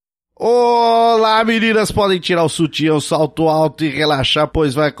Olá, meninas, podem tirar o sutiã, o salto alto e relaxar,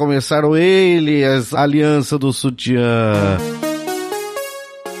 pois vai começar o Alias, Aliança do Sutiã.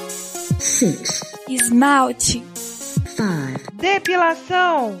 6. Esmalte. 5.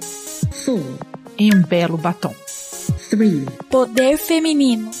 Depilação. 4. E um belo batom. 3. Poder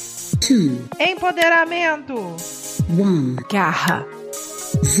feminino. 2. Empoderamento. 1. Garra.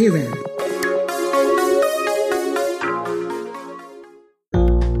 0.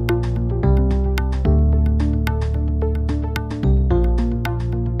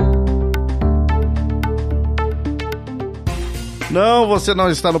 Não, você não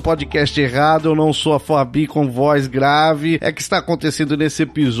está no podcast errado, eu não sou a Fabi com voz grave. É que está acontecendo nesse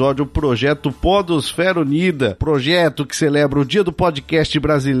episódio o projeto Podosfera Unida, projeto que celebra o Dia do Podcast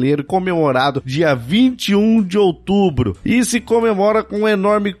Brasileiro, comemorado dia 21 de outubro. E se comemora com um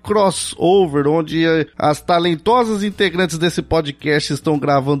enorme crossover, onde as talentosas integrantes desse podcast estão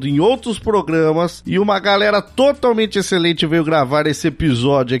gravando em outros programas e uma galera totalmente excelente veio gravar esse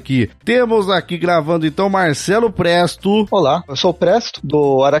episódio aqui. Temos aqui gravando então Marcelo Presto. Olá, eu sou o Presto,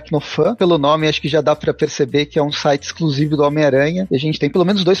 do Aracnofan. Pelo nome, acho que já dá pra perceber que é um site exclusivo do Homem-Aranha. E a gente tem pelo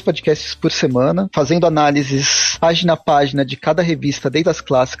menos 2 podcasts por semana, fazendo análises página a página de cada revista, desde as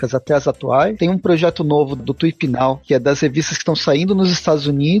clássicas até as atuais. Tem um projeto novo do Tweep Now, que é das revistas que estão saindo nos Estados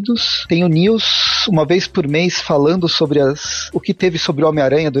Unidos. Tem o News, uma vez por mês, falando sobre o que teve sobre o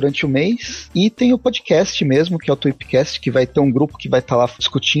Homem-Aranha durante o mês. E tem o podcast mesmo, que é o Tweepcast, que vai ter um grupo que vai estar lá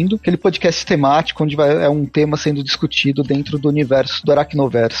discutindo. Aquele podcast temático, onde é um tema sendo discutido dentro do universo, do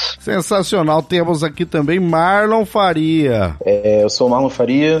Aracnoverso. Sensacional, temos aqui também Marlon Faria. Eu sou o Marlon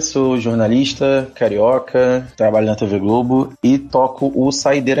Faria, sou jornalista, carioca, trabalho na TV Globo e toco o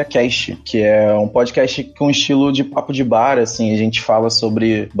Saideira Cast, que é um podcast com estilo de papo de bar, assim, a gente fala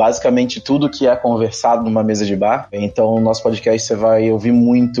sobre basicamente tudo que é conversado numa mesa de bar. Então, no nosso podcast você vai ouvir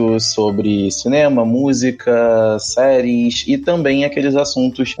muito sobre cinema, música, séries e também aqueles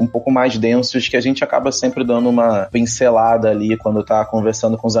assuntos um pouco mais densos que a gente acaba sempre dando uma pincelada ali quando tá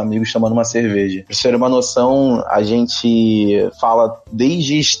conversando com os amigos, tomando uma cerveja. Pra você ter uma noção, a gente fala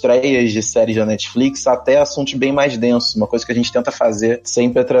desde estreias de séries da Netflix até assuntos bem mais densos. Uma coisa que a gente tenta fazer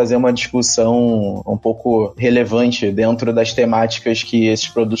sempre é trazer uma discussão um pouco relevante dentro das temáticas que esses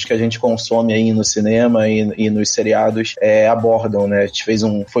produtos que a gente consome aí no cinema e nos seriados abordam, né? A gente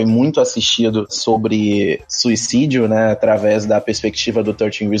foi muito assistido sobre suicídio, né? Através da perspectiva do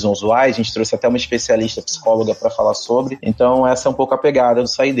 13 Reasons Why. A gente trouxe até uma especialista psicóloga para falar sobre. Então, essa é um pouco a pegada do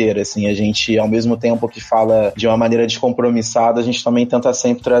Saideira, assim, a gente, ao mesmo tempo que fala de uma maneira descompromissada, a gente também tenta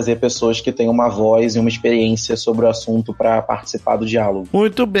sempre trazer pessoas que têm uma voz e uma experiência sobre o assunto para participar do diálogo.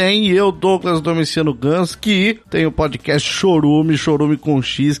 Muito bem, e eu, Douglas Domiciano Gans, que tem o podcast Chorume com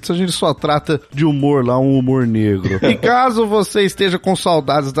X, que a gente só trata de humor lá, um humor negro. E caso você esteja com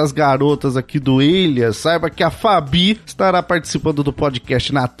saudades das garotas aqui do Alias, saiba que a Fabi estará participando do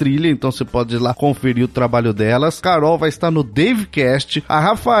podcast Na Trilha, então você pode ir lá conferir o trabalho delas. Carol vai estar no Davecast, a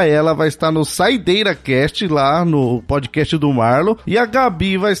Rafaela vai estar no Saideira Cast, lá no podcast do Marlon, e a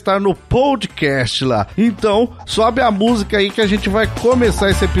Gabi vai estar no podcast lá. Então, sobe a música aí que a gente vai começar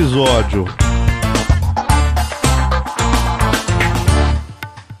esse episódio.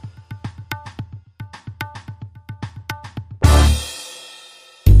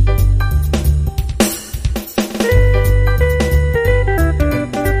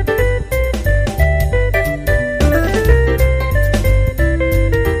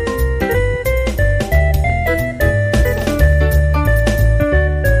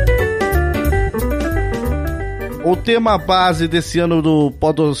 O tema base desse ano do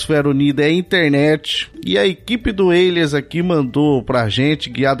Podosfera Unida é a internet, e a equipe do Alias aqui mandou pra gente,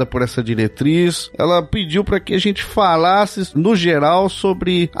 guiada por essa diretriz, ela pediu pra que a gente falasse, no geral,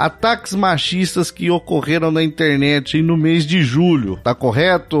 sobre ataques machistas que ocorreram na internet no mês de julho. Tá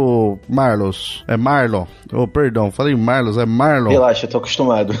correto, Marlos? É Marlon? Oh, perdão, falei Marlos, é Marlon. Relaxa, tô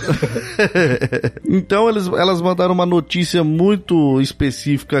acostumado. Então elas mandaram uma notícia muito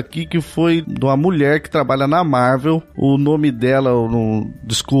específica aqui, que foi de uma mulher que trabalha na Marvel. O nome dela,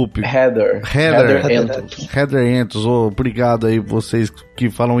 desculpe. Heather Entos. Obrigado aí vocês que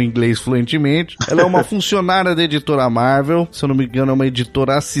falam inglês fluentemente. Ela é uma funcionária da editora Marvel, se eu não me engano é uma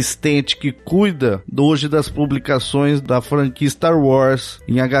editora assistente que cuida hoje das publicações da franquia Star Wars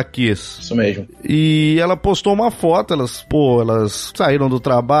em HQs. Isso mesmo. E ela postou uma foto, elas saíram do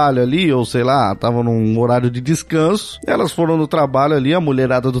trabalho ali, ou sei lá, estavam num horário de descanso, elas foram no trabalho ali, a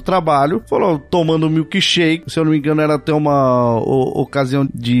mulherada do trabalho, foram tomando milkshake, se eu não não me engano, era até uma ocasião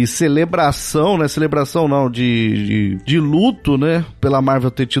de celebração, né? Celebração não, de luto, né? Pela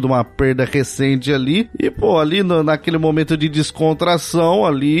Marvel ter tido uma perda recente ali. E, pô, ali naquele momento de descontração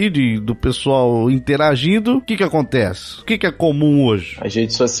ali, do pessoal interagindo, o que acontece? O que é comum hoje? As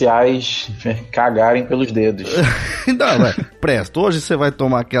redes sociais cagarem pelos dedos. Não, presta. Hoje você vai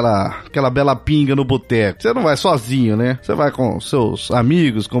tomar aquela bela pinga no boteco. Você não vai sozinho, né? Você vai com seus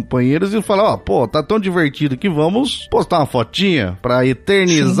amigos, companheiros e fala, pô, tá tão divertido que vamos postar uma fotinha pra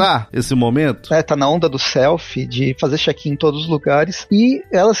eternizar esse momento. Tá na onda do selfie, de fazer check-in em todos os lugares. E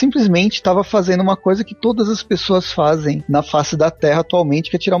ela simplesmente estava fazendo uma coisa que todas as pessoas fazem na face da Terra atualmente,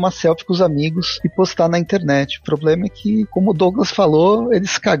 que é tirar uma selfie com os amigos e postar na internet. O problema é que, como o Douglas falou,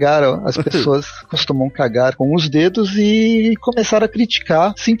 eles cagaram. As pessoas costumam cagar com os dedos e começaram a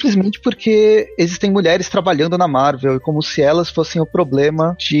criticar simplesmente porque existem mulheres trabalhando na Marvel, e como se elas fossem o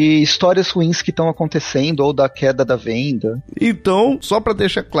problema de histórias ruins que estão acontecendo ou da queda da venda. Então, só pra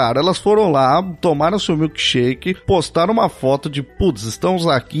deixar claro, elas foram lá, tomaram seu milkshake, postaram uma foto de, putz, estamos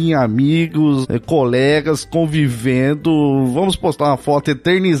aqui amigos, colegas, convivendo, vamos postar uma foto,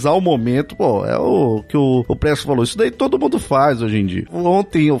 eternizar o momento. Pô, é o que o Presto falou, isso daí todo mundo faz hoje em dia.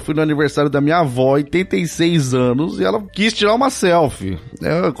 Ontem eu fui no aniversário da minha avó, 86 anos, e ela quis tirar uma selfie.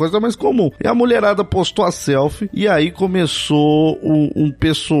 É a coisa mais comum. E a mulherada postou a selfie, e aí começou um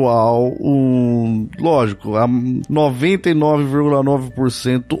pessoal, lógico, a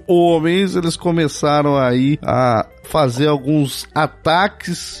 99,9% homens, eles começaram aí a fazer alguns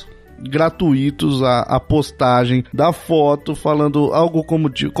ataques gratuitos à postagem da foto, falando algo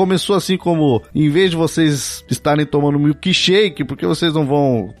como, começou assim como, em vez de vocês estarem tomando milkshake, porque vocês não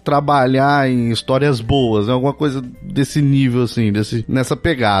vão trabalhar em histórias boas, né? Alguma coisa desse nível assim, nessa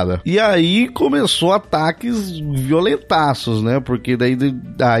pegada. E aí começou ataques violentaços, né? Porque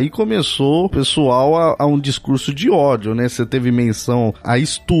daí começou o pessoal a um discurso de ódio, né? Você teve menção a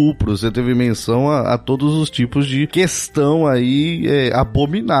estupro, você teve menção a todos os tipos de questão aí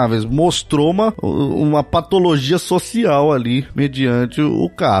abomináveis. Mostrou uma patologia social ali, mediante o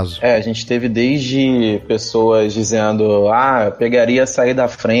caso. A gente teve desde pessoas dizendo, eu pegaria sair da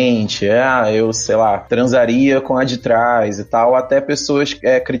frente, eu, sei lá, transaria com a de trás e tal, até pessoas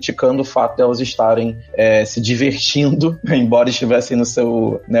criticando o fato de elas estarem se divertindo, embora estivessem no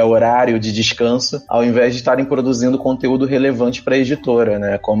seu, né, horário de descanso, ao invés de estarem produzindo conteúdo relevante para a editora,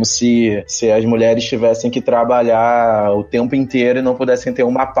 né? Como se as mulheres tivessem que trabalhar o tempo inteiro e não pudessem ter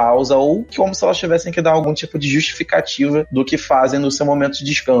uma pausa, ou como se elas tivessem que dar algum tipo de justificativa do que fazem no seu momento de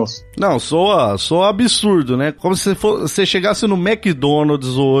descanso. Não, soa absurdo, né? Como se você chegasse no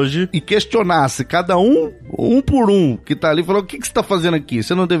McDonald's hoje e questionasse cada um por um que tá ali, falou, o que você tá fazendo aqui?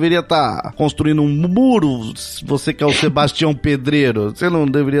 Você não deveria estar construindo um muro, você que é o Sebastião Pedreiro, você não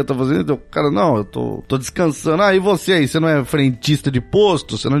deveria estar fazendo isso? Cara, não, eu tô descansando. E você aí, você não é frentista de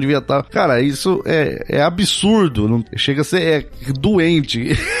posto? Você não devia estar... Cara, isso é absurdo, não... chega a ser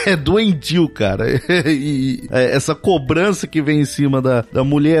doente, é doentio, cara. E essa cobrança que vem em cima da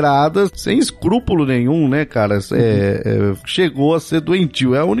mulherada, sem escrúpulo nenhum, né, cara? Chegou a ser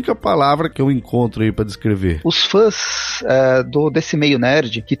doentio. É a única palavra que eu encontro aí pra descrever. Os fãs desse meio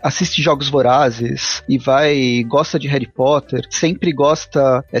nerd, que assiste Jogos Vorazes e gosta de Harry Potter, sempre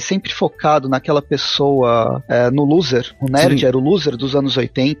focado naquela pessoa, no loser. O nerd Sim. Era o loser dos anos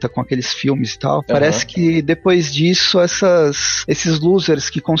 80, com aqueles filmes e tal. Uhum. Parece que depois disso, esses losers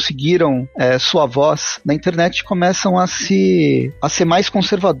que conseguiram sua voz na internet começam a ser mais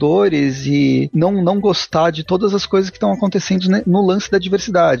conservadores e não gostar de todas as coisas que estão acontecendo no lance da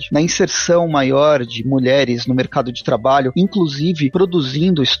diversidade, na inserção maior de mulheres no mercado de trabalho, inclusive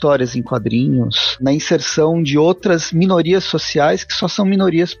produzindo histórias em quadrinhos, na inserção de outras minorias sociais que só são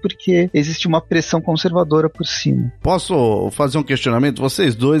minorias porque existe uma pressão conservadora por cima. Posso fazer um questionamento?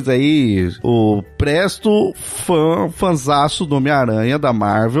 Vocês dois aí, o Presto, fãzaço do Homem-Aranha da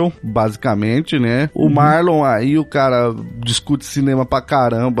Marvel, basicamente, né? O Marlon aí, o cara discute cinema pra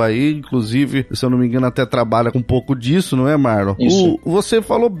caramba aí, inclusive, se eu não me engano, até trabalha com um pouco disso, não é, Marlon? Isso. Você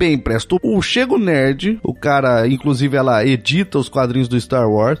falou bem, Presto. O Chego Nerd, o cara, inclusive, ela edita os quadrinhos do Star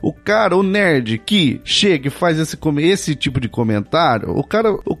Wars. O nerd que chega e faz esse tipo de comentário,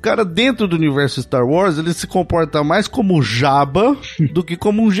 o cara dentro do universo Star Wars, ele se comporta mais como Jabba do que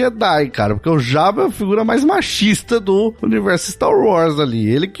como um Jedi, cara, porque o Jabba é a figura mais machista do universo Star Wars ali.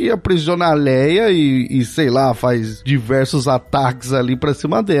 Ele que aprisiona a Leia e sei lá, faz diversos ataques ali pra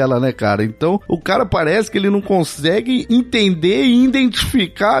cima dela, né, cara? Então, o cara parece que ele não consegue entender e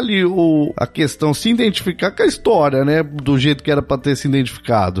identificar ali a questão, se identificar com a história, né? Do jeito que era pra ter se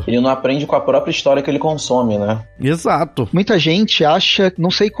identificado. Ele não aprende com a própria história que ele consome, né? Exato. Muita gente acha, não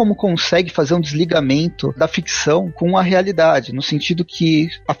sei como consegue fazer um desligamento da ficção com a realidade, no sentido que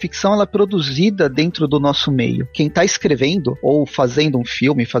a ficção ela é produzida dentro do nosso meio. Quem está escrevendo, ou fazendo um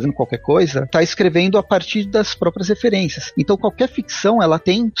filme, fazendo qualquer coisa, está escrevendo a partir das próprias referências. Então qualquer ficção, ela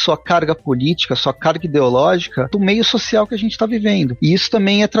tem sua carga política, sua carga ideológica do meio social que a gente está vivendo. E isso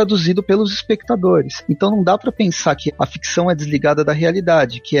também é traduzido pelos espectadores. Então não dá para pensar que a ficção é desligada da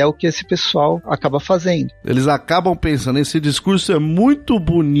realidade, que é o que esse pessoal acaba fazendo. Eles acabam pensando, esse discurso é muito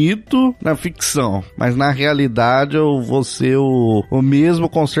bonito na ficção, mas na realidade eu vou ser o mesmo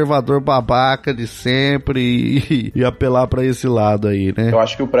conservador babaca de sempre e apelar pra esse lado aí, né? Eu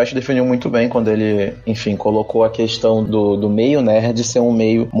acho que o Prestes definiu muito bem quando ele, enfim, colocou a questão do meio nerd ser um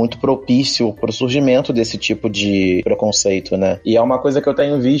meio muito propício pro surgimento desse tipo de preconceito, né? E é uma coisa que eu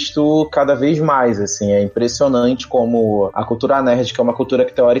tenho visto cada vez mais, assim, é impressionante como a cultura nerd, que é uma cultura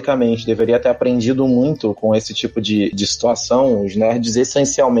que teoricamente deveria ter aprendido muito com esse tipo de situação, os nerds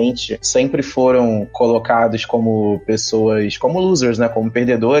essencialmente sempre foram colocados como pessoas, como losers, né, como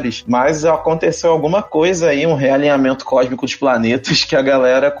perdedores, mas aconteceu alguma coisa aí, um realinhamento cósmico dos planetas, que a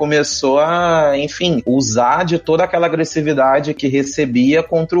galera começou a, enfim, usar de toda aquela agressividade que recebia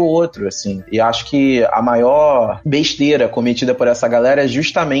contra o outro, assim. E acho que a maior besteira cometida por essa galera é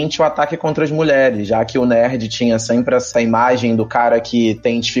justamente o ataque contra as mulheres, já que o nerd tinha sempre essa imagem do cara que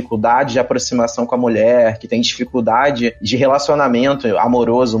tem dificuldade de aproximação com a mulher, que tem dificuldade de relacionamento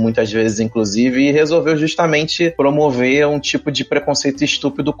amoroso, muitas vezes, inclusive, e resolveu justamente promover um tipo de preconceito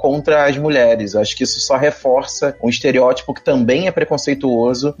estúpido contra as mulheres. Eu acho que isso só reforça um estereótipo que também é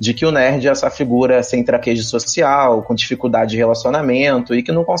preconceituoso de que o nerd é essa figura sem traquejo social, com dificuldade de relacionamento e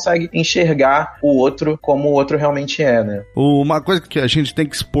que não consegue enxergar o outro como o outro realmente é, né? Uma coisa que a gente tem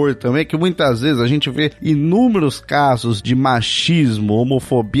que expor também é que muitas vezes a gente vê inúmeros casos de machismo,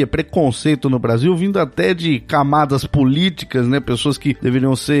 homofobia, preconceito no Brasil, vindo até de camadas políticas, né? Pessoas que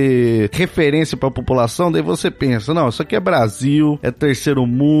deveriam ser referência para a população, daí você pensa, não, isso aqui é Brasil, é terceiro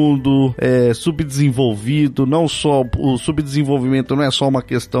mundo, é subdesenvolvido, não só, o subdesenvolvimento não é só uma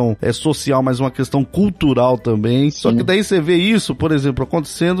questão social, mas uma questão cultural também. Sim. Só que daí você vê isso, por exemplo,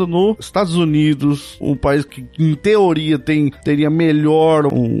 acontecendo nos Estados Unidos, um país que em teoria teria melhor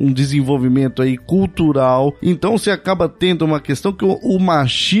um desenvolvimento aí cultural. Então você acaba tendo uma questão que o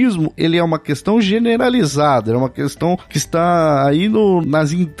machismo, ele é uma questão generalizada, é uma questão que está aí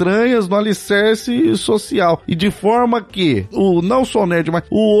nas entranhas, no alicerce social. E de forma que não só o nerd, mas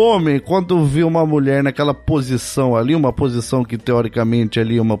o homem, quando vê uma mulher naquela posição ali, uma posição que teoricamente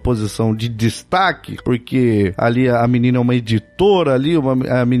ali é uma posição de destaque, porque ali a menina é uma editora ali,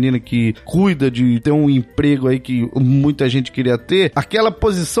 a menina que cuida de ter um emprego aí que muita gente queria ter, aquela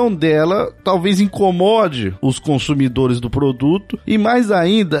posição dela talvez incomode os consumidores do produto, e mais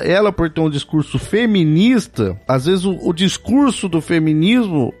ainda, ela por ter um discurso feminista, às vezes o discurso do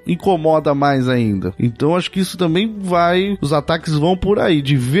feminismo incomoda mais ainda. Então acho que isso também os ataques vão por aí,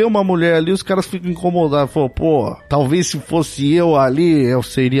 de ver uma mulher ali, os caras ficam incomodados, falam, pô, talvez se fosse eu ali, eu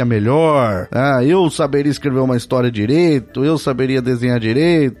seria melhor, eu saberia escrever uma história direito, eu saberia desenhar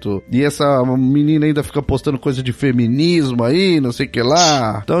direito, e essa menina ainda fica postando coisa de feminismo aí, não sei o que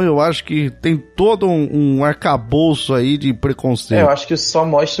lá. Então eu acho que tem todo um arcabouço aí de preconceito. Eu acho que isso só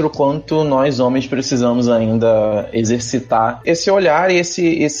mostra o quanto nós homens precisamos ainda exercitar esse olhar e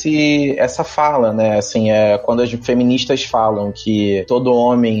essa fala, né? Assim, quando as feministas falam que todo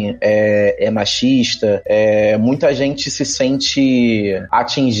homem é machista, muita gente se sente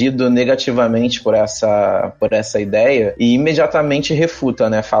atingido negativamente por essa ideia e imediatamente refuta,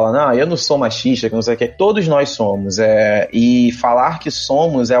 né? Fala, não, eu não sou machista, que não sei o que. Todos nós somos. E falar que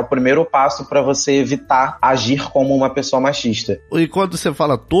somos é o primeiro passo para você evitar agir como uma pessoa machista. E quando você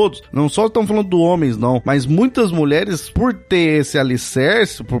fala todos, não só estão falando do homens, não, mas muitas mulheres, por ter esse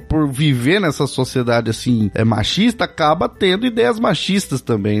alicerce, por viver nessa sociedade assim, machista, acaba tendo ideias machistas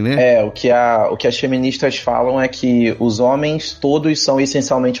também, né? O que as feministas falam é que os homens todos são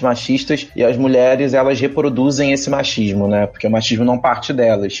essencialmente machistas e as mulheres, elas reproduzem esse machismo, né? Porque o machismo não parte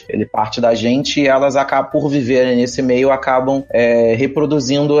delas, ele parte da gente e elas acabam, por viverem nesse meio, acabam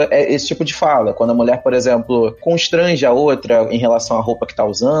reproduzindo esse tipo de fala. Quando a mulher, por exemplo, constrange a outra em relação à roupa que tá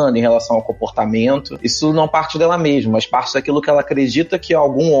usando, em relação ao comportamento, isso não parte dela mesma, mas parte daquilo que ela acredita que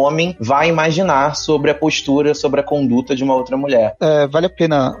algum homem vai imaginar sobre a postura, sobre a conduta de uma outra mulher. Vale a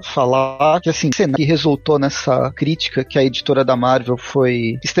pena falar que, assim, que resultou nessa crítica que a editora da Marvel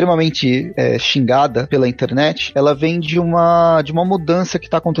foi extremamente xingada pela internet, ela vem de uma mudança que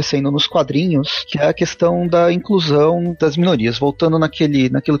está acontecendo nos quadrinhos, que é a questão da inclusão das minorias, voltando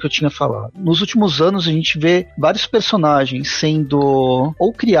naquilo que eu tinha falado. Nos últimos anos a gente vê vários personagens sendo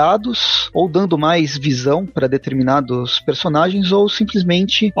ou criados ou dando mais visão para determinados personagens personagens ou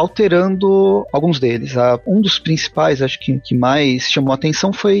simplesmente alterando alguns deles. Um dos principais, acho que mais chamou a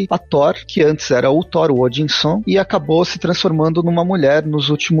atenção foi a Thor, que antes era o Thor, o Odinson, e acabou se transformando numa mulher nos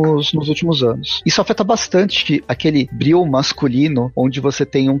últimos anos. Isso afeta bastante aquele brio masculino, onde você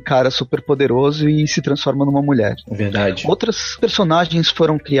tem um cara super poderoso e se transforma numa mulher. Verdade. Outras personagens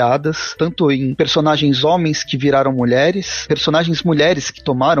foram criadas, tanto em personagens homens que viraram mulheres, personagens mulheres que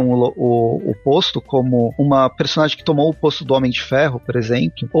tomaram o posto, como uma personagem que tomou o posto do Homem de Ferro, por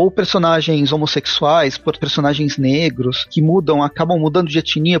exemplo, ou personagens homossexuais, personagens negros, que acabam mudando de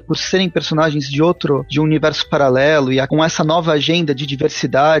etnia por serem personagens de um universo paralelo, e com essa nova agenda de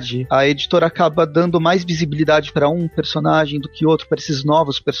diversidade, a editora acaba dando mais visibilidade para um personagem do que outro, para esses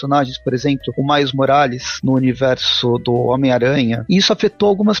novos personagens, por exemplo, o Miles Morales no universo do Homem-Aranha. E isso afetou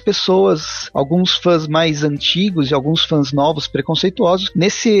algumas pessoas, alguns fãs mais antigos e alguns fãs novos preconceituosos.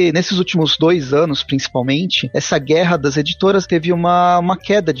 Nesses últimos 2 anos, principalmente, essa guerra das editoras teve uma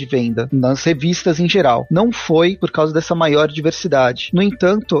queda de venda nas revistas em geral. Não foi por causa dessa maior diversidade. No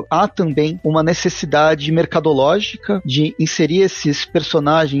entanto, há também uma necessidade mercadológica de inserir esses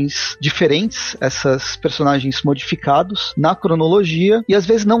personagens diferentes, esses personagens modificados na cronologia, e às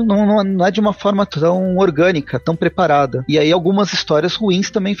vezes não é de uma forma tão orgânica, tão preparada. E aí algumas histórias ruins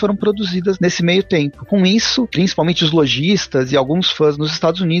também foram produzidas nesse meio tempo. Com isso, principalmente os lojistas e alguns fãs nos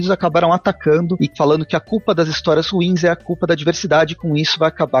Estados Unidos acabaram atacando e falando que a culpa das histórias ruins é a culpa da diversidade, e com isso vai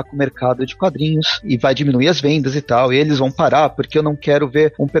acabar com o mercado de quadrinhos e vai diminuir as vendas e tal, e eles vão parar porque eu não quero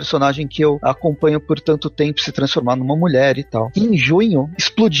ver um personagem que eu acompanho por tanto tempo se transformar numa mulher e tal. E em junho,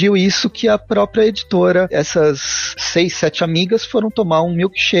 explodiu isso, que a própria editora, essas 6, 7 amigas foram tomar um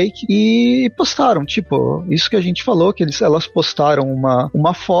milkshake e postaram, tipo, isso que a gente falou, que elas postaram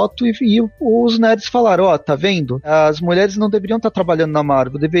uma foto e os nerds falaram, tá vendo? As mulheres não deveriam estar trabalhando na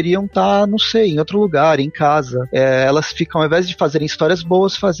Marvel, deveriam estar, não sei, em outro lugar, em casa. Elas ficam, ao invés de fazerem histórias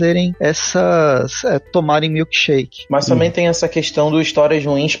boas, fazerem tomarem milkshake. Mas também tem essa questão do histórias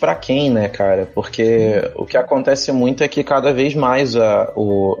ruins pra quem, né, cara? Porque o que acontece muito é que cada vez mais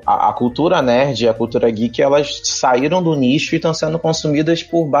a cultura nerd e a cultura geek, elas saíram do nicho e estão sendo consumidas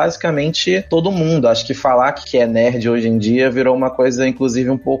por basicamente todo mundo. Acho que falar que é nerd hoje em dia virou uma coisa, inclusive,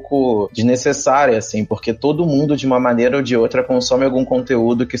 um pouco desnecessária, assim, porque todo mundo, de uma maneira ou de outra, consome algum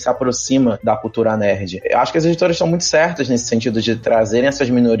conteúdo que se aproxima da cultura nerd. Eu acho que as editoras estão muito certas nesse sentido de trazerem essas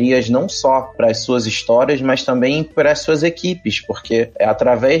minorias não só para as suas histórias, mas também para as suas equipes, porque é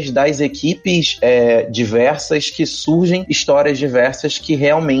através das equipes diversas que surgem histórias diversas que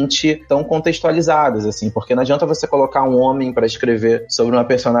realmente estão contextualizadas, assim, porque não adianta você colocar um homem para escrever sobre uma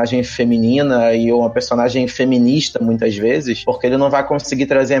personagem feminina e uma personagem feminista, muitas vezes, porque ele não vai conseguir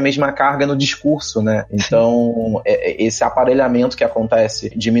trazer a mesma carga no discurso, né? Então, esse aparelhamento que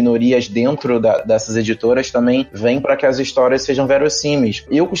acontece de minorias dentro dessas editoras também vem para que as histórias sejam verossímeis.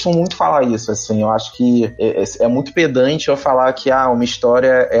 E eu costumo muito falar isso, assim, eu acho que é muito pedante eu falar que uma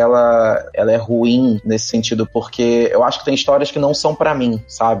história ela é ruim nesse sentido, porque eu acho que tem histórias que não são pra mim,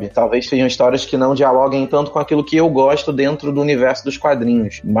 sabe? Talvez sejam histórias que não dialoguem tanto com aquilo que eu gosto dentro do universo dos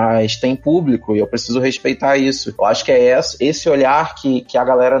quadrinhos, mas tem público e eu preciso respeitar isso. Eu acho que é esse olhar que a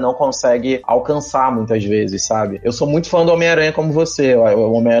galera não consegue alcançar muitas vezes, sabe? Eu sou muito fã do Homem-Aranha como você,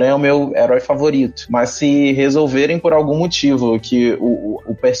 o Homem-Aranha é o meu herói favorito, mas se resolverem por algum motivo que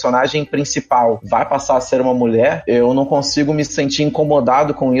o personagem principal vai passar a ser uma mulher, eu não consigo me sentir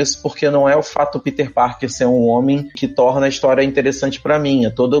incomodado com isso, porque não é o fato do Peter Parker ser um homem que torna a história interessante pra mim, é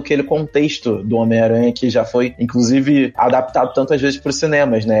todo aquele contexto do Homem-Aranha que já foi, inclusive, adaptado tantas vezes pros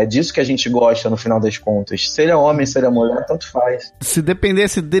cinemas, né? É disso que a gente gosta, no final das contas. Se ele é homem, se ele é mulher, tanto faz. Se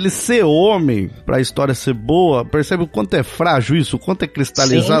dependesse dele ser homem pra história ser boa, percebe o quanto é frágil isso, o quanto é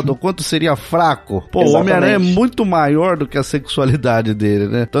cristalizado, o quanto seria fraco. Pô, exatamente. O Homem-Aranha é muito maior do que a sexualidade dele,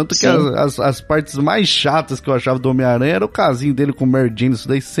 né? Tanto que as partes mais chatas que eu achava do Homem-Aranha era o casinho dele com o Mary Jane, isso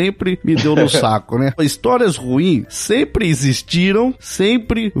daí sempre me deu no saco, né? Histórias ruins sempre existiram,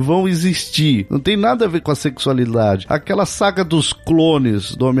 sempre vão existir. Não tem nada a ver com a sexualidade. Aquela saga dos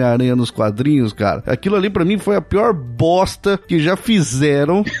clones do Homem-Aranha nos quadrinhos, cara, aquilo ali pra mim foi a pior bosta que já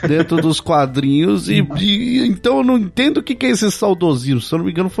fizeram dentro dos quadrinhos e então eu não entendo o que é esse saudosismo. Se eu não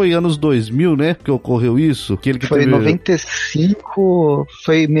me engano foi anos 2000, né, que ocorreu isso. Aquele que foi teve... 95,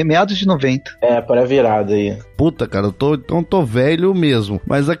 foi meados de 90. Para virada aí. Puta, cara, eu tô velho mesmo.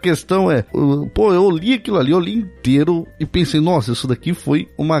 Mas a questão é, eu li aquilo ali, eu li inteiro e pensei, nossa, isso daqui foi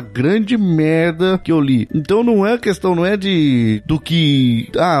uma grande merda que eu li. Então a questão não é do que,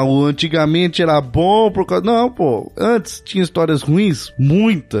 o antigamente era bom por causa... Não, pô, antes tinha histórias ruins,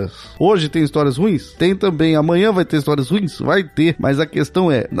 muitas. Hoje tem histórias ruins? Tem também. Amanhã vai ter histórias ruins? Vai ter. Mas a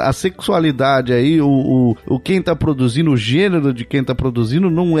questão é, a sexualidade aí, quem tá produzindo, o gênero de quem tá produzindo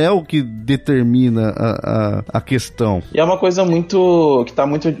não é o que determina a questão. E é uma coisa que tá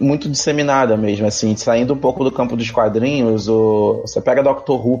muito disseminada mesmo, assim, saindo um pouco do campo dos quadrinhos, você pega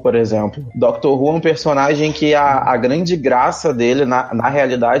Doctor Who, por exemplo. Doctor Who é um personagem que a grande graça dele, na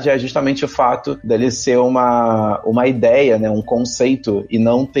realidade, é justamente o fato dele ser uma ideia, né, um conceito, e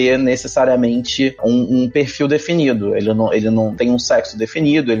não ter necessariamente um perfil definido. Ele não tem um sexo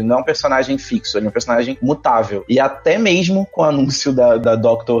definido, ele não é um personagem fixo, ele é um personagem mutável. E até mesmo com o anúncio da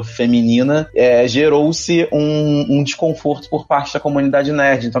Doctor feminina, gerou-se um desconforto por parte da comunidade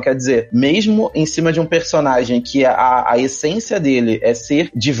nerd. Então, quer dizer, mesmo em cima de um personagem que a essência dele é ser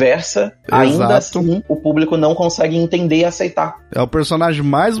diversa, ainda assim o público não consegue entender e aceitar. É o personagem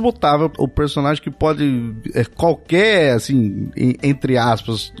mais mutável, o personagem que pode qualquer, assim, entre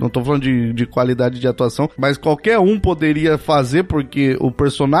aspas, não tô falando de qualidade de atuação, mas qualquer um poderia fazer, porque o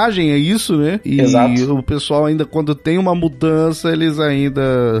personagem é isso, né? E o pessoal ainda, quando tem uma mudança, eles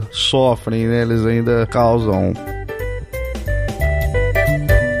ainda sofrem, né? Eles ainda causam.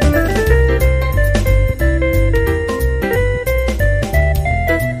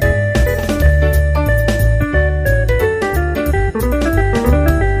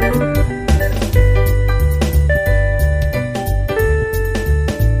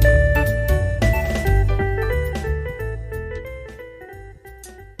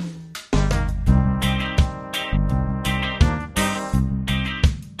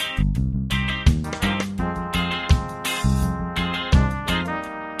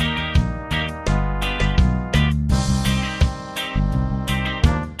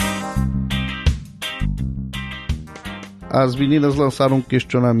 As meninas lançaram um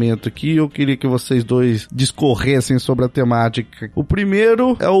questionamento aqui e eu queria que vocês dois discorressem sobre a temática. O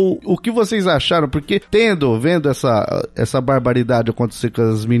primeiro é o que vocês acharam, porque vendo essa barbaridade acontecer com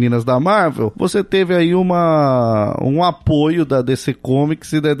as meninas da Marvel, você teve aí um apoio da DC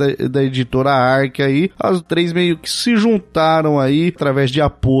Comics e da editora Arc aí. As três meio que se juntaram aí através de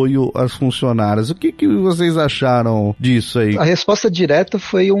apoio às funcionárias. O que vocês acharam disso aí? A resposta direta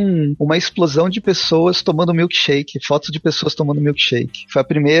foi uma explosão de pessoas tomando milkshake, fotos de pessoas tomando milkshake. Foi a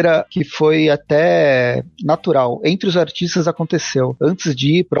primeira que foi até natural. Entre os artistas aconteceu, antes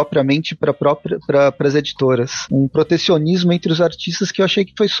de ir propriamente para as editoras. Um protecionismo entre os artistas que eu achei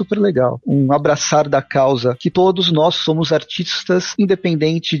que foi super legal. Um abraçar da causa, que todos nós somos artistas,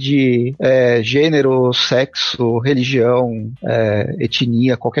 independente de gênero, sexo, religião,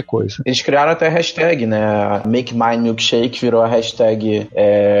 etnia, qualquer coisa. Eles criaram até a hashtag, né? Make Mine Milkshake virou a hashtag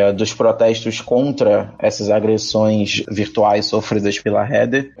dos protestos contra essas agressões virtuais sofridas pela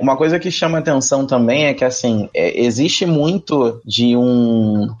Heather. Uma coisa que chama atenção também é que, assim, existe muito de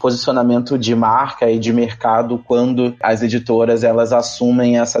um posicionamento de marca e de mercado quando as editoras, elas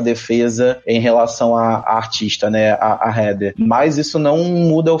assumem essa defesa em relação à artista, né, a Heather. Mas isso não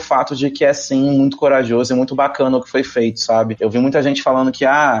muda o fato de que é, sim, muito corajoso e muito bacana o que foi feito, sabe? Eu vi muita gente falando que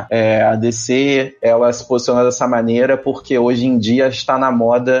a DC, ela se posiciona dessa maneira porque hoje em dia está na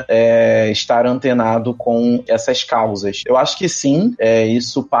moda estar antenado com essas causas. Eu acho que sim,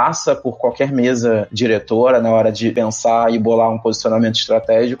 isso passa por qualquer mesa diretora na hora de pensar e bolar um posicionamento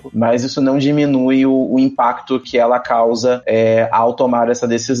estratégico, mas isso não diminui o impacto que ela causa ao tomar essa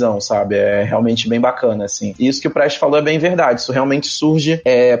decisão, sabe? É realmente bem bacana, assim. E isso que o Prest falou é bem verdade, isso realmente surge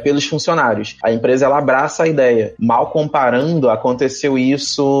pelos funcionários. A empresa, ela abraça a ideia. Mal comparando, aconteceu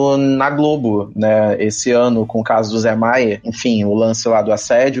isso na Globo, né? Esse ano, com o caso do Zé Maia, enfim, o lance lá do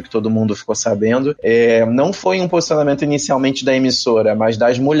assédio, que todo mundo ficou sabendo, não foi um posicionamento inicialmente da emissora, mas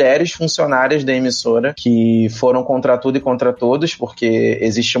das mulheres funcionárias da emissora, que foram contra tudo e contra todos, porque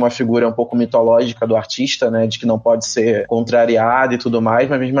existe uma figura um pouco mitológica do artista, né, de que não pode ser contrariado e tudo mais,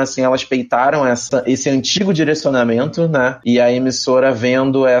 mas mesmo assim elas peitaram esse antigo direcionamento, né, e a emissora,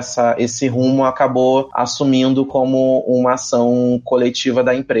 vendo esse rumo, acabou assumindo como uma ação coletiva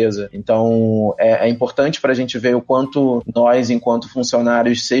da empresa. Então é importante pra gente ver o quanto nós, enquanto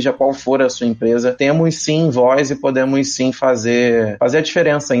funcionários, seja qual for a sua empresa, temos sim voz e podemos sim fazer a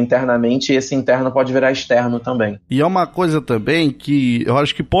diferença internamente, e esse interno pode virar externo também. E é uma coisa também que eu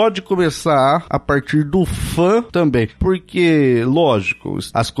acho que pode começar a partir do fã também, porque, lógico,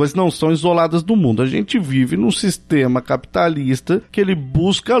 as coisas não são isoladas do mundo. A gente vive num sistema capitalista que ele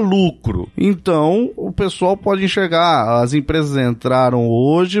busca lucro. Então, o pessoal pode enxergar, as empresas entraram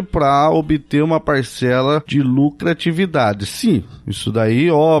hoje para obter uma parcela de lucratividade. Sim, isso daí,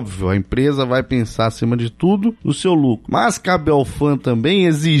 óbvio, a empresa vai pensar acima de tudo no seu lucro. Mas cabe ao fã também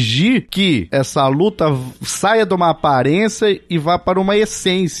exigir que essa luta saia de uma aparência e vá para uma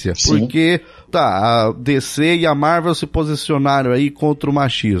essência. Sim. Porque Tá, a DC e a Marvel se posicionaram aí contra o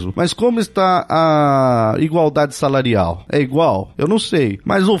machismo. Mas como está a igualdade salarial? É igual? Eu não sei.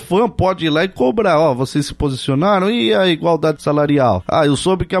 Mas o fã pode ir lá e cobrar. Ó, vocês se posicionaram e a igualdade salarial? Ah, eu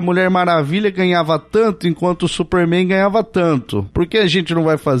soube que a Mulher Maravilha ganhava tanto enquanto o Superman ganhava tanto. Por que a gente não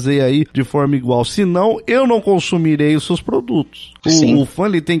vai fazer aí de forma igual? Senão, eu não consumirei os seus produtos. O fã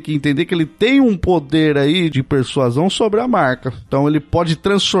ele tem que entender que ele tem um poder aí de persuasão sobre a marca. Então ele pode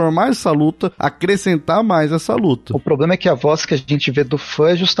transformar essa luta, acrescentar mais essa luta. O problema é que a voz que a gente vê do fã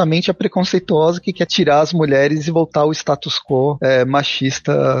é justamente a preconceituosa que quer tirar as mulheres e voltar ao status quo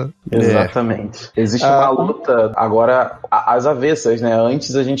machista. Exatamente. Existe uma luta agora às avessas, né?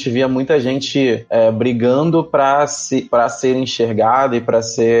 Antes a gente via muita gente brigando para ser enxergado e para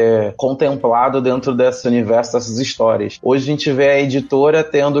ser contemplado dentro desse universo, dessas histórias. Hoje a gente vê a editora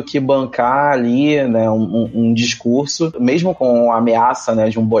tendo que bancar ali, né, um discurso, mesmo com a ameaça, né,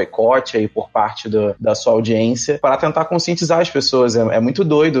 de um boicote aí por parte da sua audiência, para tentar conscientizar as pessoas. É muito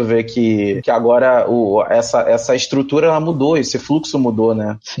doido ver que agora essa estrutura ela mudou, esse fluxo mudou,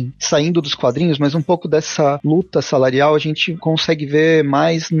 né? Sim. Saindo dos quadrinhos, mas um pouco dessa luta salarial a gente consegue ver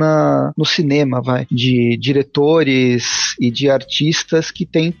mais no cinema, de diretores e de artistas que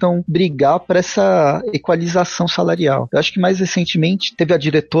tentam brigar para essa equalização salarial. Eu acho que mais recentemente teve a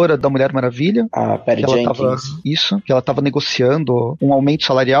diretora da Mulher Maravilha, a Patty Jenkins. Que ela estava negociando um aumento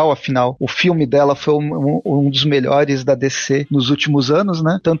salarial, afinal, o filme dela foi um dos melhores da DC nos últimos anos,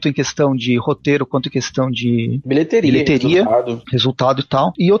 né? Tanto em questão de roteiro quanto em questão de bilheteria resultado e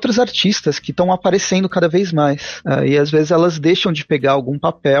tal. E outros artistas que estão aparecendo cada vez mais. E às vezes elas deixam de pegar algum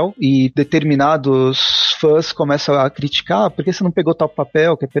papel e determinados fãs começam a criticar, por que você não pegou tal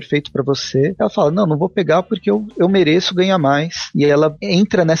papel que é perfeito pra você? Ela fala, não vou pegar porque eu mereço ganhar mais. E ela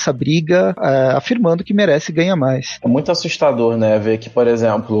entra nessa briga afirmando que merece ganhar mais. É muito assustador, né? Ver que, por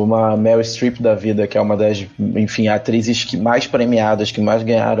exemplo, uma Meryl Streep da vida, que é uma das, enfim, atrizes que mais premiadas, que mais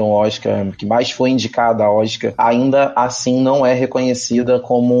ganharam Oscar, que mais foi indicada a Oscar, ainda assim não é reconhecida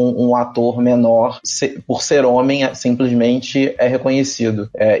como um ator menor, por ser homem, simplesmente é reconhecido.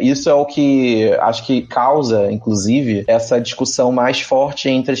 Isso é o que acho que causa, inclusive, essa discussão mais forte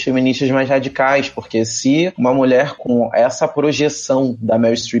entre as feministas mais radicais, porque se uma mulher com essa projeção da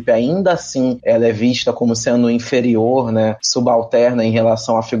Meryl Streep ainda assim ela é vista como sendo inferior, né, subalterna em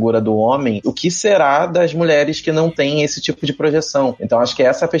relação à figura do homem, o que será das mulheres que não têm esse tipo de projeção? Então acho que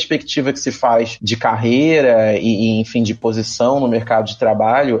essa perspectiva que se faz de carreira e enfim, de posição no mercado de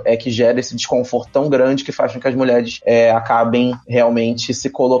trabalho é que gera esse desconforto tão grande que faz com que as mulheres acabem realmente se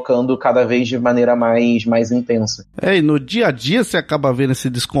colocando cada vez de maneira mais intensa. E no dia a dia você acaba vendo esse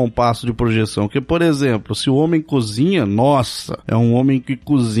descompasso de projeção, que, por exemplo, se o homem cozinha, nossa, é um homem que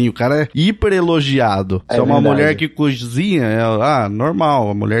cozinha, o cara é hiper elogiado. Se é uma mulher que cozinha, normal,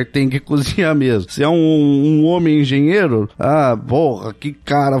 a mulher tem que cozinhar mesmo. Se é um homem engenheiro, porra, que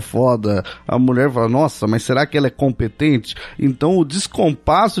cara foda. A mulher fala, nossa, mas será que ela é competente? Então o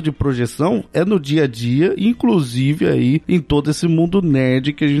descompasso de projeção é no dia a dia, inclusive aí em todo esse mundo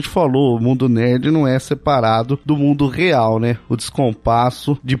nerd que a gente falou. O mundo nerd não é separado do mundo real, né? O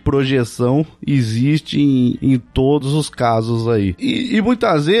descompasso de projeção existe em todos os casos aí. E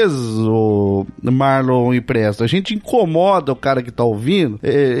muitas vezes, o Marlon e Presto, a gente incomoda o cara que tá ouvindo,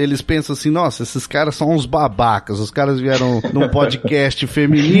 eles pensam assim, nossa, esses caras são uns babacas, os caras vieram num podcast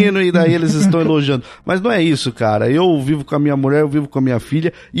feminino e daí eles estão elogiando. Mas não é isso, cara. Eu vivo com a minha mulher, eu vivo com a minha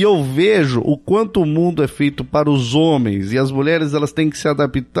filha e eu vejo o quanto o mundo é feito para os homens e as mulheres, elas têm que se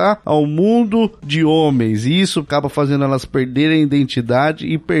adaptar ao mundo de homens e isso acaba fazendo elas perderem a identidade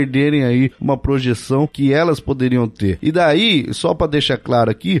e perderem aí uma projeção que elas poderiam ter. E daí, só pra deixar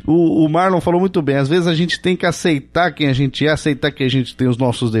claro aqui, o Marlon falou muito bem, às vezes a gente tem que aceitar quem a gente é, aceitar que a gente tem os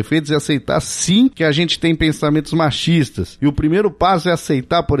nossos defeitos e aceitar sim que a gente tem pensamentos machistas. E o primeiro passo é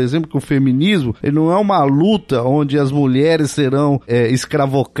aceitar, por exemplo, que o feminismo ele não é uma luta onde as mulheres serão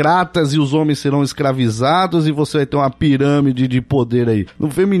escravocratas e os homens serão escravizados e você vai ter uma pirâmide de poder aí. O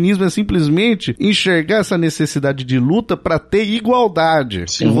feminismo é simplesmente enxergar essa necessidade de luta para ter igualdade.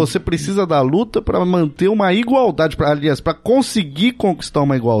 Sim. E você precisa da luta para manter uma igualdade, para conseguir conquistar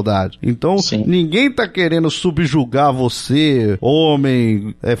uma igualdade. Então, sim, ninguém tá querendo subjugar você,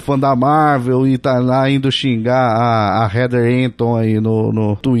 homem, fã da Marvel, e tá lá indo xingar a Heather Anton aí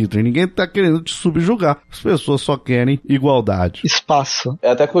no Twitter. Ninguém tá querendo te subjugar. As pessoas só querem igualdade. Espaço.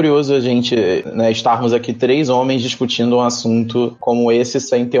 É até curioso a gente, né, estarmos aqui 3 homens discutindo um assunto como esse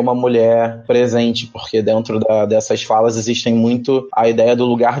sem ter uma mulher presente, porque dentro dessas falas existem muito a ideia do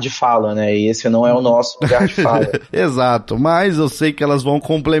lugar de fala, né? E esse não é o nosso lugar de fala. Exato, mas eu sei que elas vão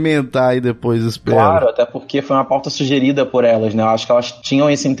complementar e depois espero. Claro, até porque foi uma pauta sugerida por elas, né? Eu acho que elas tinham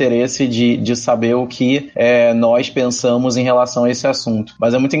esse interesse de saber o que nós pensamos em relação a esse assunto.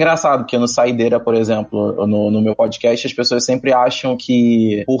 Mas é muito engraçado, porque no Saideira, por exemplo, no meu podcast, as pessoas sempre acham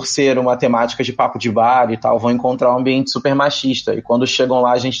que, por ser uma temática de papo de bar e tal, vão encontrar um ambiente super machista. E quando chegam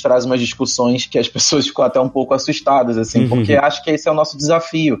lá, a gente traz umas discussões que as pessoas ficam até um pouco assustadas, assim, porque acho que esse é o nosso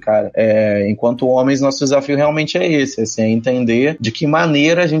desafio, cara. Enquanto homens, nosso desafio realmente é esse, assim, é entender de que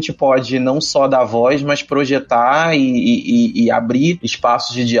maneira a gente pode não só dar voz, mas projetar e abrir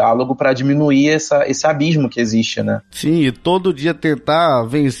espaços de diálogo para diminuir esse abismo que existe, né? Sim, e todo dia tentar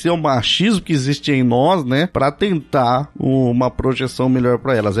vencer o machismo que existe em nós, né? Pra tentar uma projeção melhor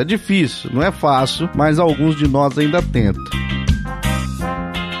pra elas. É difícil, não é fácil, mas alguns de nós ainda tentam.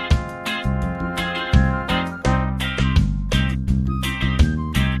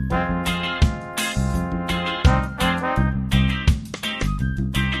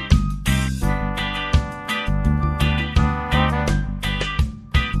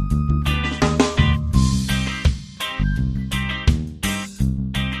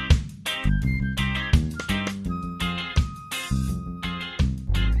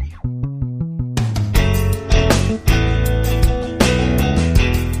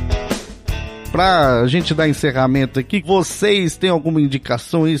 Pra gente dar encerramento aqui, vocês têm alguma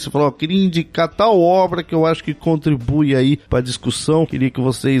indicação aí? Você falou, queria indicar tal obra que eu acho que contribui aí pra discussão. Queria que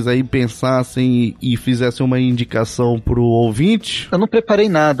vocês aí pensassem e fizessem uma indicação pro ouvinte. Eu não preparei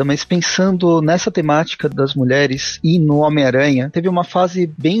nada, mas pensando nessa temática das mulheres e no Homem-Aranha, teve uma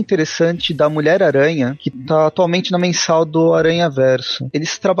fase bem interessante da Mulher-Aranha, que tá atualmente na mensal do Aranhaverso.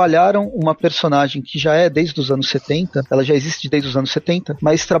 Eles trabalharam uma personagem que já é desde os anos 70, ela já existe desde os anos 70,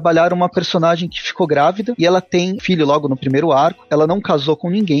 mas trabalharam uma personagem que ficou grávida e ela tem filho logo no primeiro arco, ela não casou com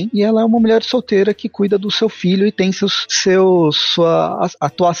ninguém e ela é uma mulher solteira que cuida do seu filho e tem sua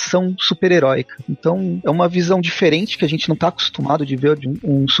atuação super-heróica. Então é uma visão diferente que a gente não está acostumado de ver de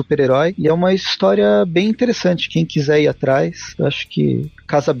um super-herói e é uma história bem interessante. Quem quiser ir atrás, eu acho que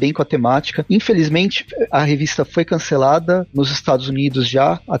casa bem com a temática. Infelizmente, a revista foi cancelada nos Estados Unidos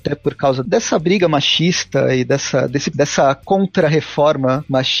já, até por causa dessa briga machista e dessa contra-reforma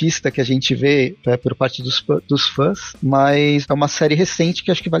machista que a gente vê por parte dos fãs, mas é uma série recente que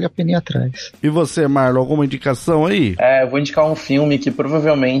acho que vale a pena ir atrás. E você, Marlon, alguma indicação aí? Eu vou indicar um filme que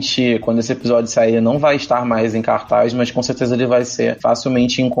provavelmente, quando esse episódio sair, não vai estar mais em cartaz, mas com certeza ele vai ser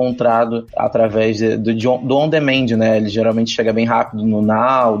facilmente encontrado através do On Demand, né? Ele geralmente chega bem rápido no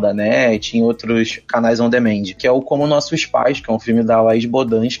Now, da NET, em outros canais On Demand, que é o Como Nossos Pais, que é um filme da Laís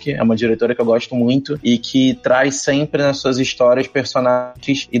Bodansky, é uma diretora que eu gosto muito e que traz sempre nas suas histórias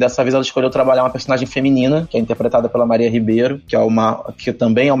personagens, e dessa vez ela escolheu trabalhar uma personagem feminina, que é interpretada pela Maria Ribeiro, que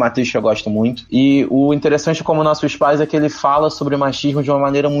também é uma atriz que eu gosto muito. E o interessante Como Nossos Pais é que ele fala sobre machismo de uma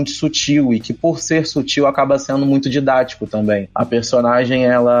maneira muito sutil, e que por ser sutil acaba sendo muito didático também. A personagem,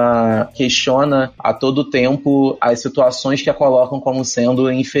 ela questiona a todo tempo as situações que a colocam como sendo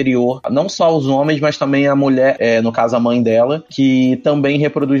inferior, não só aos homens, mas também a mulher, no caso a mãe dela, que também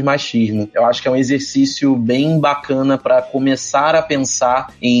reproduz machismo. Eu acho que é um exercício bem bacana para começar a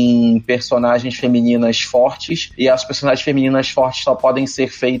pensar em personagens femininas fortes, e as personagens femininas fortes só podem ser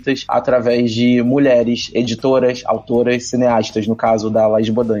feitas através de mulheres, editoras, autoras, cineastas, no caso da Laís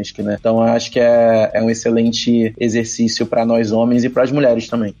Bodansky, né? Então eu acho que é um excelente exercício para nós homens e para as mulheres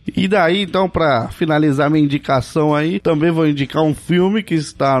também. E daí, então, para finalizar minha indicação aí, também vou indicar um filme que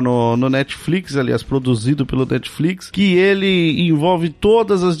está no Netflix, aliás, produzido pelo Netflix, que ele envolve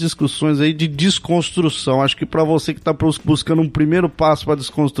todas as discussões aí de desconstrução. Acho que para você que tá buscando um primeiro passo para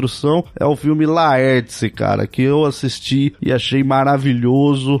desconstrução, é o filme Laertes, cara, que eu assisti e achei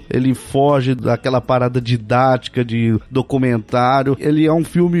maravilhoso. Ele foge daquela parada didática de documentário. Ele é um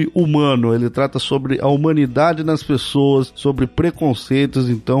filme humano, ele trata sobre a humanidade nas pessoas, sobre preconceitos,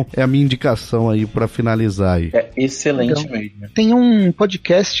 então é a minha indicação aí para finalizar aí. É excelente então, mesmo. Tem um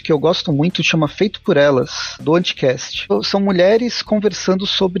podcast que eu gosto muito, chama Feito por Elas, do Anticast. São mulheres conversando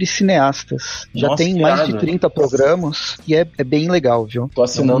sobre cineastas. Já Nossa, tem mais de 30 programas e é bem legal, viu? Tô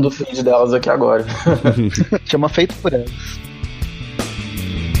assinando o feed delas aqui agora. Chama Feito por Elas.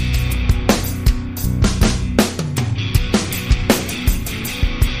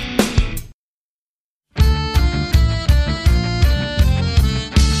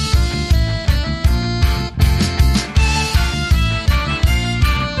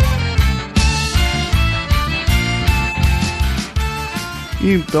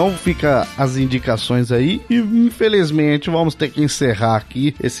 Então fica as indicações aí e infelizmente vamos ter que encerrar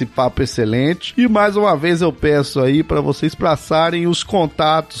aqui esse papo excelente. E mais uma vez eu peço aí para vocês passarem os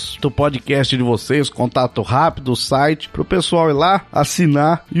contatos do podcast de vocês, contato rápido, o site, pro pessoal ir lá,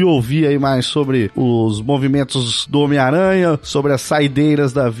 assinar e ouvir aí mais sobre os movimentos do Homem-Aranha, sobre as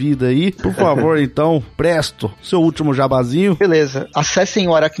saideiras da vida aí. Por favor, então, Presto, seu último jabazinho. Beleza. Acessem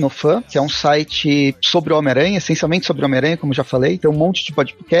o Aracnofan, que é um site sobre o Homem-Aranha, essencialmente sobre o Homem-Aranha, como já falei. Tem um monte de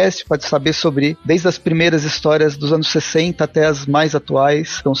podcast, pode saber sobre desde as primeiras histórias dos anos 60 até as mais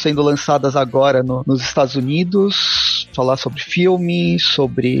atuais, estão sendo lançadas agora nos Estados Unidos, falar sobre filme,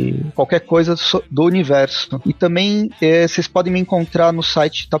 sobre qualquer coisa do universo. E também vocês podem me encontrar no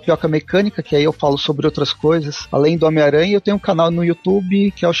site Tapioca Mecânica, que aí eu falo sobre outras coisas. Além do Homem-Aranha, eu tenho um canal no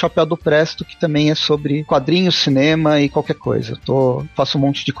YouTube, que é o Chapéu do Presto, que também é sobre quadrinhos, cinema e qualquer coisa. Faço um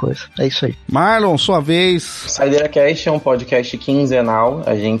monte de coisa. É isso aí. Marlon, sua vez. Saideira Cast é um podcast quinzenal.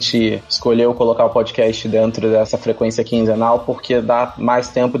 A gente escolheu colocar o podcast dentro dessa frequência quinzenal porque dá mais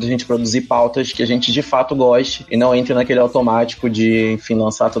tempo de a gente produzir pautas que a gente de fato goste e não entre naquele automático de, enfim,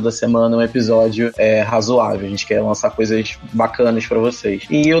 lançar toda semana um episódio razoável. A gente quer lançar coisas bacanas pra vocês.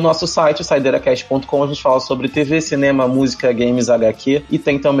 E o nosso site, saideiracast.com, a gente fala sobre TV, cinema, música, games, HQ, e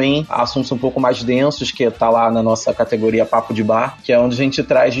tem também assuntos um pouco mais densos, que tá lá na nossa categoria Papo de Bar, que é onde a gente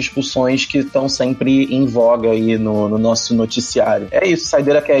traz discussões que estão sempre em voga aí no nosso noticiário. É isso,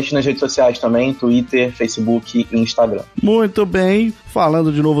 Saideiracast nas redes sociais também, Twitter, Facebook e Instagram. Muito bem.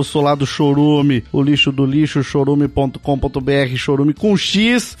 Falando de novo, eu sou lá do Chorume, o lixo do lixo, chorume.com.br, chorume com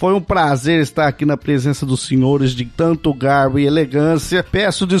X. Foi um prazer estar aqui na presença dos senhores de tanto garbo e elegância.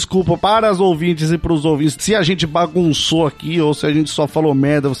 Peço desculpa para as ouvintes e para os ouvintes se a gente bagunçou aqui ou se a gente só falou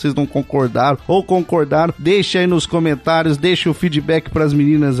merda, vocês não concordaram ou concordaram. Deixe aí nos comentários, deixe o feedback para as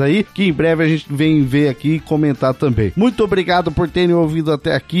meninas aí, que em breve a gente vem ver aqui e comentar também. Muito obrigado por terem ouvido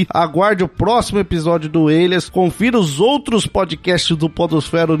até aqui. Aguarde o próximo episódio do Elias. Confira os outros podcasts do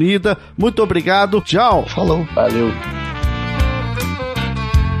Podosfera Unida. Muito obrigado. Tchau. Falou. Valeu.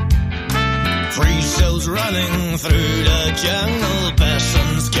 Free souls running through the jungle,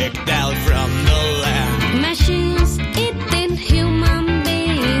 persons kicked out from the land. Machines eating human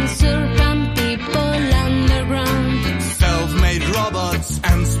beings, serpent people underground. Self-made robots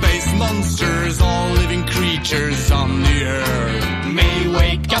and space monsters, all living creatures on the earth, may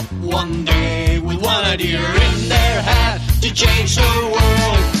wake up one day with one idea in their head to change the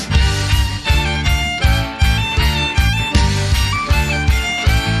world.